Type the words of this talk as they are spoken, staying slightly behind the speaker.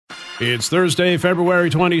It's Thursday, February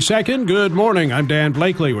 22nd. Good morning. I'm Dan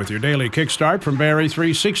Blakely with your daily kickstart from Barrie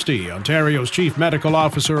 360. Ontario's Chief Medical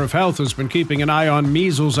Officer of Health has been keeping an eye on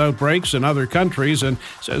measles outbreaks in other countries and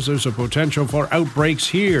says there's a potential for outbreaks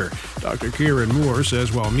here. Dr. Kieran Moore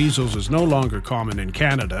says while measles is no longer common in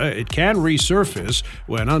Canada, it can resurface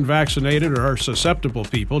when unvaccinated or susceptible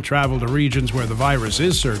people travel to regions where the virus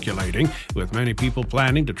is circulating. With many people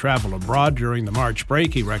planning to travel abroad during the March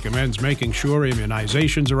break, he recommends making sure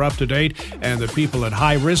immunizations are up to date and that people at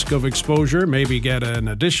high risk of exposure maybe get an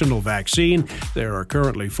additional vaccine. There are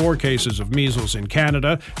currently 4 cases of measles in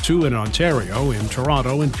Canada, 2 in Ontario, in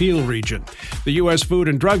Toronto and Peel region. The U.S. Food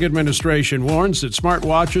and Drug Administration warns that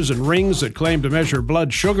smartwatches and rings that claim to measure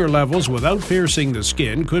blood sugar levels without piercing the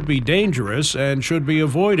skin could be dangerous and should be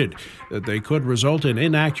avoided. That they could result in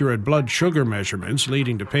inaccurate blood sugar measurements,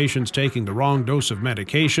 leading to patients taking the wrong dose of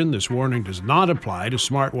medication. This warning does not apply to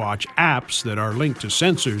smartwatch apps that are linked to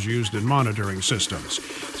sensors used in monitoring systems.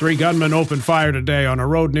 3 gunmen opened fire today on a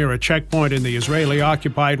road near a checkpoint in the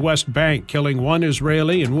Israeli-occupied West Bank, killing 1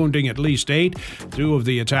 Israeli and wounding at least 8. 2 of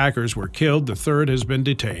the attackers were killed. The 3rd has been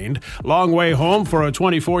detained. Long way home for a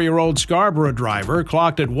 24-year-old Scarborough driver,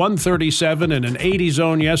 clocked at 137 in an 80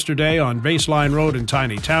 zone yesterday on Baseline Road in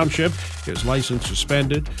Tiny Township. His license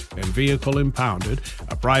suspended and vehicle impounded.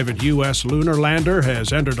 A private U.S. lunar lander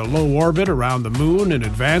has entered a low orbit around the moon in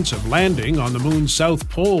advance of landing on the moon's south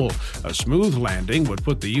pole. A smooth landing would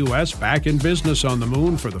put the U.S. back in business on the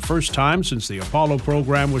moon for the first time since the Apollo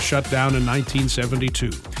program was shut down in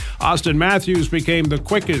 1972. Austin Matthews became the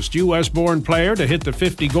quickest U.S.-born player to hit the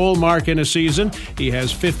 50-goal mark in a season. He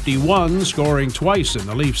has 51, scoring twice in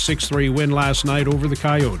the Leafs' 6-3 win last night over the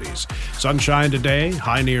Coyotes. Sunshine today,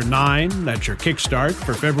 high near 9. That's your kickstart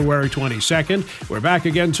for February 22nd. We're back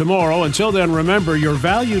again tomorrow. Until then, remember, your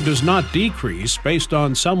value does not decrease based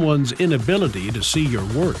on someone's inability to see your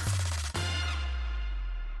worth.